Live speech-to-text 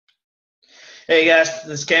Hey guys,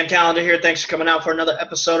 this is Cam Callender here. Thanks for coming out for another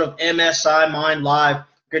episode of MSI Mind Live.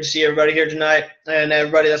 Good to see everybody here tonight, and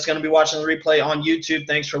everybody that's going to be watching the replay on YouTube.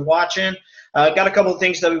 Thanks for watching. Got a couple of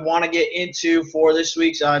things that we want to get into for this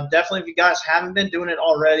week's. Definitely, if you guys haven't been doing it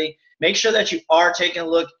already, make sure that you are taking a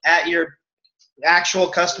look at your actual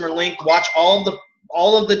customer link. Watch all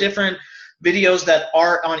of the different videos that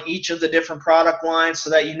are on each of the different product lines so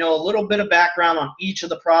that you know a little bit of background on each of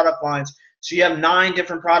the product lines. So you have 9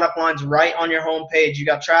 different product lines right on your home page. You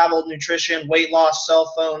got travel, nutrition, weight loss,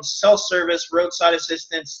 cell phones, self-service, roadside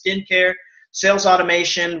assistance, skincare, sales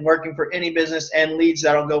automation, working for any business, and leads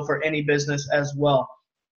that'll go for any business as well.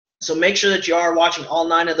 So make sure that you are watching all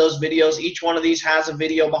 9 of those videos. Each one of these has a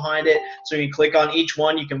video behind it. So you click on each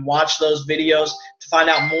one, you can watch those videos to find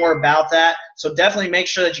out more about that. So definitely make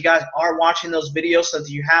sure that you guys are watching those videos so that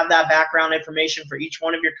you have that background information for each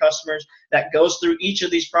one of your customers that goes through each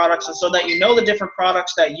of these products, and so that you know the different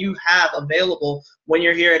products that you have available when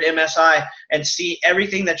you're here at MSI and see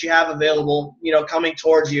everything that you have available, coming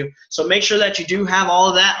towards you. So make sure that you do have all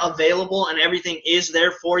of that available and everything is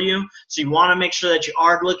there for you. So you want to make sure that you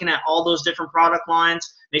are looking at all those different product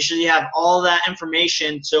lines. Make sure you have all that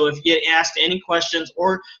information, so if you get asked any questions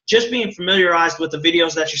or just being familiarized with the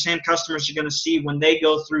videos that your same customers are going to see when they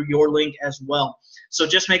go through your link as well. So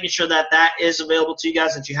just making sure that that is available to you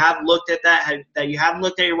guys, that you have looked at that you have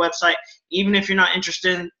looked at your website. Even if you're not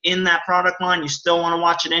interested in that product line, you still want to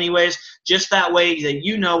watch it anyways, just that way that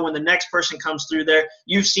you know when the next person comes through there,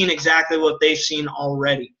 you've seen exactly what they've seen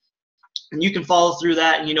already. And you can follow through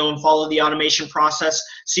that and follow the automation process,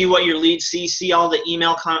 see what your leads see all the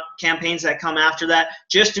email campaigns that come after that.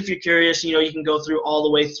 Just if you're curious, you can go through all the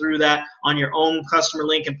way through that on your own customer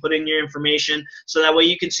link and put in your information, so that way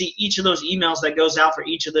you can see each of those emails that goes out for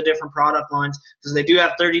each of the different product lines, because they do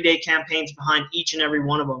have 30-day campaigns behind each and every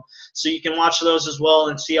one of them. So you can watch those as well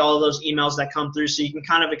and see all of those emails that come through, so you can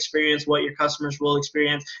kind of experience what your customers will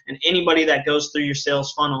experience and anybody that goes through your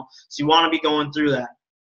sales funnel. So you want to be going through that.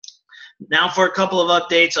 Now for a couple of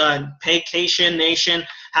updates, Paycation Nation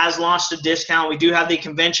has launched a discount. We do have the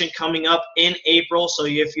convention coming up in April, so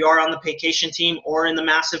if you are on the Paycation team or in the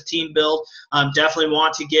massive team build, definitely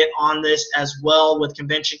want to get on this as well, with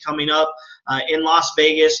convention coming up in Las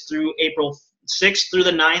Vegas through April 6th through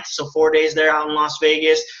the 9th, so 4 days there out in Las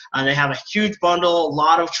Vegas. They have a huge bundle, a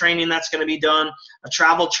lot of training that's going to be done, a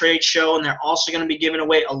travel trade show, and they're also going to be giving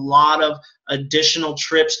away a lot of additional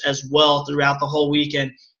trips as well throughout the whole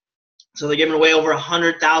weekend. So they're giving away over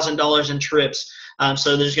 $100,000 in trips.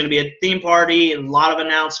 So there's going to be a theme party, a lot of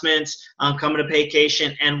announcements coming to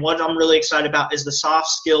Paycation. And what I'm really excited about is the soft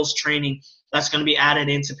skills training that's going to be added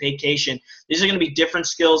into Paycation. These are going to be different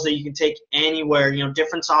skills that you can take anywhere,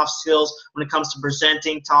 different soft skills when it comes to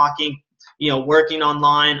presenting, talking, working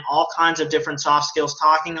online, all kinds of different soft skills,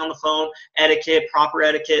 talking on the phone, etiquette, proper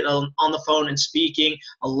etiquette on the phone and speaking.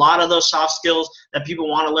 A lot of those soft skills that people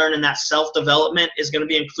want to learn in that self-development is going to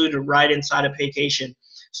be included right inside of Paycation.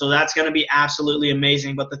 So that's going to be absolutely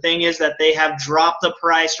amazing. But the thing is that they have dropped the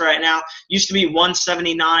price right now. Used to be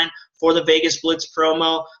 $179 for the Vegas Blitz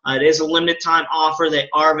promo. It is a limited time offer. They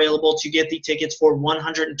are available to get the tickets for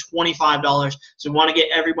 $125. So we want to get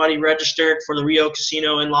everybody registered for the Rio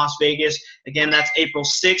Casino in Las Vegas. Again, that's April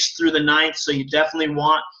 6th through the 9th. So you definitely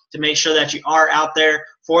want to make sure that you are out there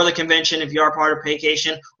for the convention if you are part of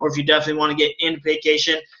Paycation, or if you definitely want to get into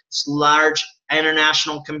Paycation, this large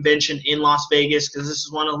international convention in Las Vegas, because this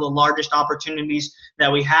is one of the largest opportunities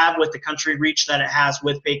that we have with the country reach that it has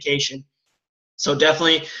with Paycation. So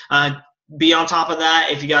definitely be on top of that.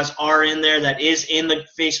 If you guys are in there, that is in the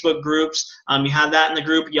Facebook groups. You have that in the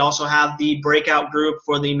group. You also have the breakout group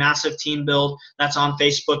for the massive team build that's on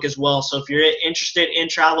Facebook as well. So if you're interested in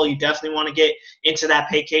travel, you definitely want to get into that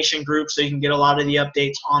Paycation group so you can get a lot of the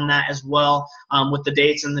updates on that as well, with the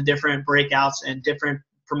dates and the different breakouts and different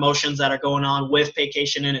promotions that are going on with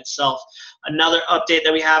Paycation in itself. Another update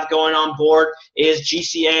that we have going on board is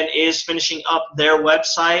GCN is finishing up their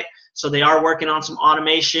website. So they are working on some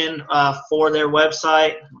automation for their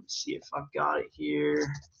website. Let me see if I've got it here.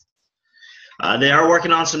 They are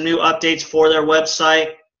working on some new updates for their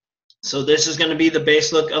website. So this is going to be the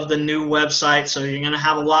base look of the new website. So you're going to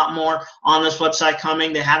have a lot more on this website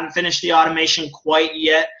coming. They haven't finished the automation quite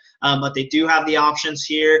yet, but they do have the options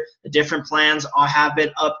here. The different plans have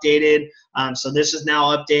been updated. So this is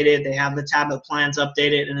now updated. They have the tablet plans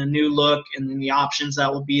updated in a new look, and then the options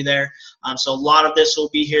that will be there. So a lot of this will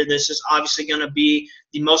be here. This is obviously going to be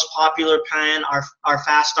the most popular plan. Our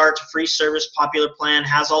Fast Start to Free Service popular plan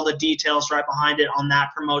has all the details right behind it on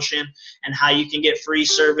that promotion and how you can get free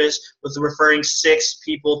service with referring 6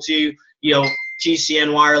 people to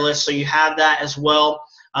GCN Wireless. So you have that as well.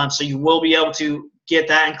 So you will be able to get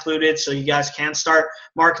that included, so you guys can start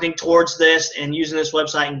marketing towards this and using this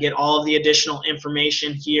website and get all of the additional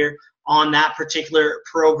information here on that particular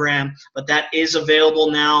program. But that is available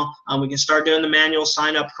now. We can start doing the manual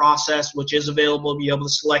sign up process, which is available. Be able to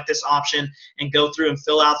select this option and go through and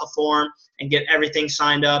fill out the form and get everything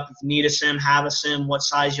signed up. If you need a SIM, have a SIM, what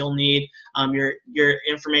size you'll need, your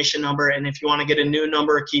information number, and if you want to get a new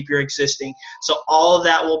number, keep your existing. So all of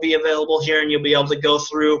that will be available here, and you'll be able to go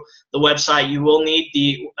through the website. You will need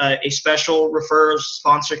a special referral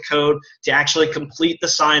sponsor code to actually complete the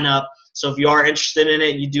sign up. So if you are interested in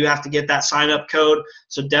it, you do have to get that sign-up code.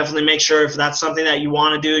 So definitely make sure, if that's something that you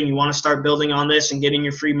want to do and you want to start building on this and getting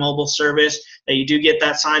your free mobile service, that you do get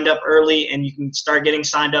that signed up early, and you can start getting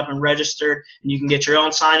signed up and registered, and you can get your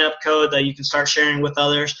own sign-up code that you can start sharing with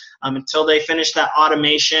others. Until they finish that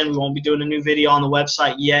automation, we won't be doing a new video on the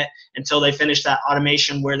website yet until they finish that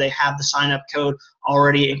automation where they have the sign-up code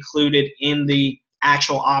already included in the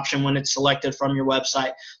actual option when it's selected from your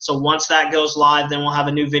website. So once that goes live, then we'll have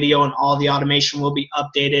a new video and all the automation will be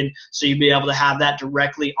updated, so you'll be able to have that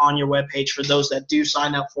directly on your webpage for those that do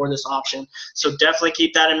sign up for this option. So definitely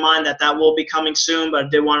keep that in mind, that will be coming soon, but I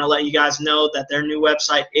did want to let you guys know that their new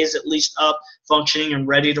website is at least up, functioning, and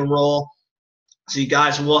ready to roll. So you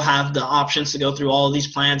guys will have the options to go through all of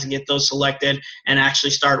these plans and get those selected and actually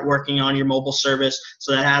start working on your mobile service.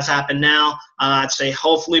 So that has happened now. I'd say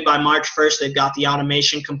hopefully by March 1st they've got the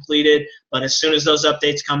automation completed, but as soon as those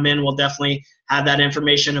updates come in, we'll definitely have that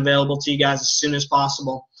information available to you guys as soon as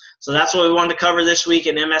possible. So that's what we wanted to cover this week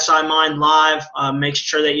in MSI Mind Live. Make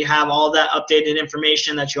sure that you have all that updated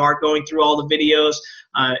information, that you are going through all the videos,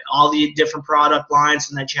 all the different product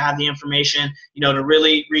lines, and that you have the information, to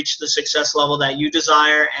really reach the success level that you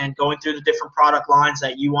desire, and going through the different product lines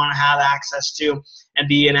that you want to have access to and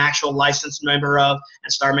be an actual licensed member of,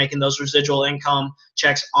 and start making those residual income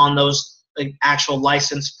checks on those actual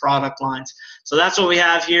licensed product lines. So that's what we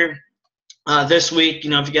have here. This week,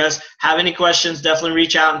 if you guys have any questions, definitely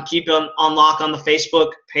reach out and keep them on lock on the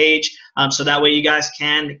Facebook page, so that way you guys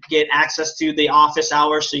can get access to the office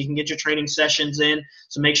hours, so you can get your training sessions in.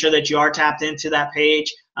 So make sure that you are tapped into that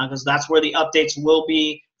page, because that's where the updates will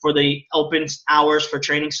be for the open hours for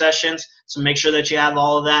training sessions. So make sure that you have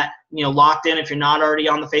all of that locked in. If you're not already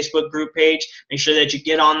on the Facebook group page, make sure that you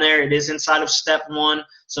get on there. It is inside of step 1.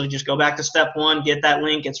 So just go back to step 1, get that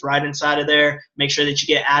link. It's right inside of there. Make sure that you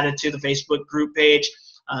get added to the Facebook group page.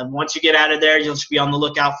 Once you get added there, you'll just be on the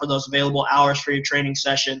lookout for those available hours for your training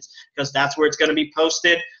sessions, because that's where it's going to be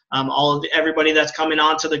posted. Everybody that's coming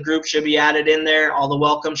onto the group should be added in there. All the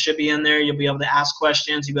welcomes should be in there. You'll be able to ask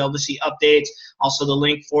questions. You'll be able to see updates. Also the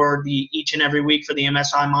link for each and every week for the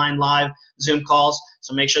MSI Mind Live Zoom calls.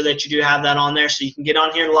 So make sure that you do have that on there, so you can get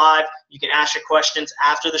on here live. You can ask your questions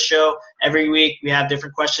after the show. Every week we have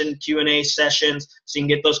different question Q&A sessions, so you can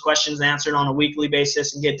get those questions answered on a weekly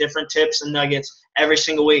basis and get different tips and nuggets every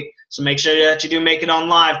single week. So make sure that you do make it on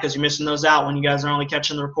live, because you're missing those out when you guys are only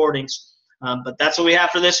catching the recordings. But that's what we have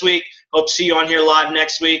for this week. Hope to see you on here live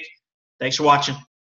next week. Thanks for watching.